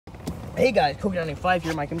Hey guys, Cookie95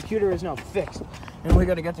 here. My computer is now fixed, and we're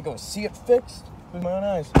gonna get to go see it fixed with my own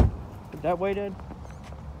eyes. That way, Dad?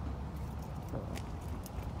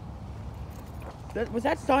 Was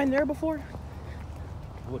that sign there before?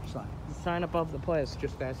 Which sign? The sign above the place.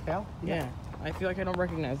 Just ask Hal? Yeah. I feel like I don't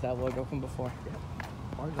recognize that logo from before. Yeah.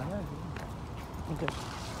 As far as I know. Okay.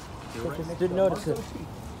 You're Just next didn't to notice it. Marco's Seat.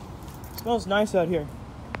 Smells nice out here.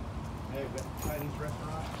 Hey, we've got a Chinese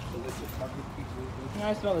restaurant. Delicious Marco's Pizza. Yeah,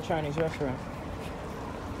 I smell the Chinese restaurant.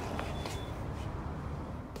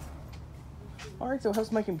 Alright, so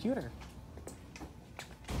how's my computer?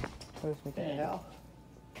 How's my Hey, computer? Hal.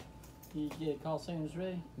 You get call soon as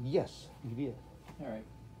ready? Yes, you did. All right.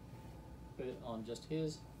 Put it on just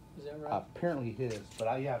his. Is that right? Apparently his, but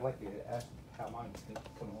I'd like to ask how mine's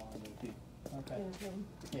coming along with you. Okay.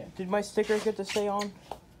 Yeah. Did my stickers get to stay on?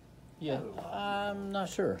 Yeah. I'm not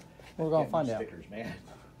sure. We're gonna find out. Stickers, man.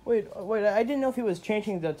 Wait, I didn't know if he was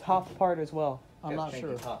changing the top part as well. I'm not Change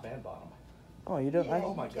sure. the top and bottom. Oh, you don't?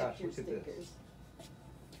 Oh my gosh, look at this.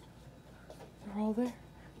 They're all there.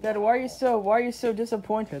 Dad, why are you so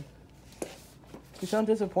disappointed? You sound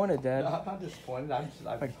disappointed, Dad. No, I'm not disappointed. I'm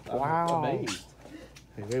wow. amazed.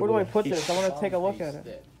 Where do I put this? I want to take a look at it.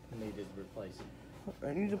 That needed replacing.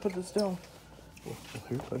 I need to put this down.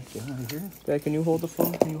 Here, put it down right here. Dad, can you hold the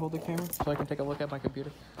phone? Can you hold the camera so I can take a look at my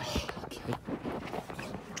computer? Okay.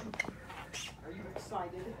 Are you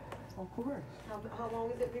excited? Of course. How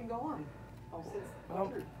long has it been going? Oh, since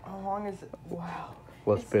ordered. How long is it? Wow.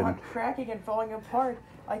 Well, It's not cracking and falling apart.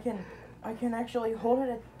 I can actually hold it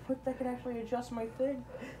and I can actually adjust my thing.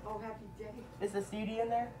 Oh, happy day. Is the CD in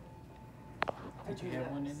there? Did you have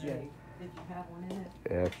one in there? Did you have one in it?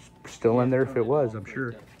 Yeah, it's still in there if it was, I'm sure.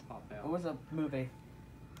 It was a movie.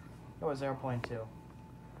 It was Airplane 2.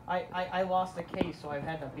 I lost the case, so I've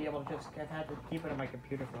had to keep it on my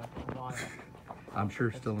computer for like a while. I'm sure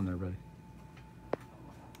it's still in there, buddy.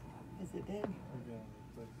 Is it dead?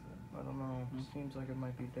 I don't know. It seems like it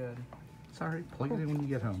might be dead. Sorry, plug it in when you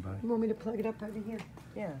get home, buddy. You want me to plug it up over here?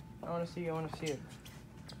 Yeah, I want to see it.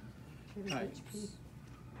 Here's Alright. HP.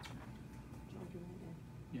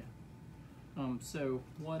 So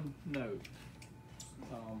one note,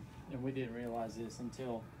 and we didn't realize this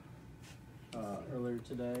until earlier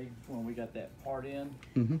today when we got that part in.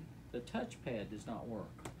 Mm-hmm. The touchpad does not work.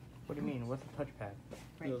 What do you mean? What's the touchpad?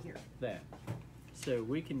 Right here. That. So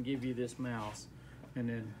we can give you this mouse, and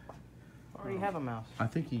then I already have a mouse. I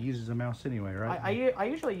think he uses a mouse anyway, right? I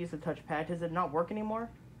usually use the touchpad. Does it not work anymore?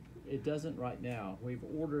 it doesn't right now. We've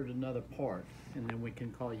ordered another part, and then we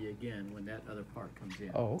can call you again when that other part comes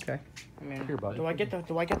in. Oh, okay. I mean, Here, buddy. do I get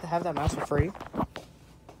to have that mouse for free?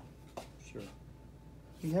 Sure.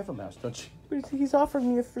 You have a mouse, don't you? But he's offered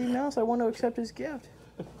me a free mouse. I want to accept his gift.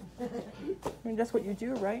 I mean, that's what you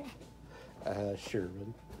do, right? Sure,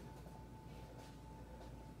 buddy.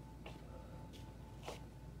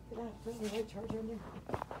 Did I put the right charger on there?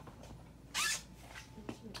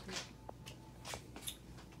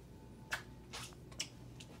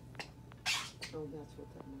 Oh, that's what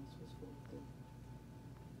that mouse was for. Good.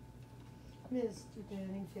 Mr.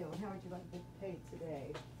 Benningfield, how would you like to be paid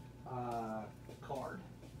today? Card.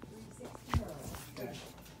 $3.69. Okay.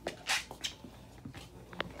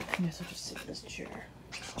 Yes, I'll just sit in this chair.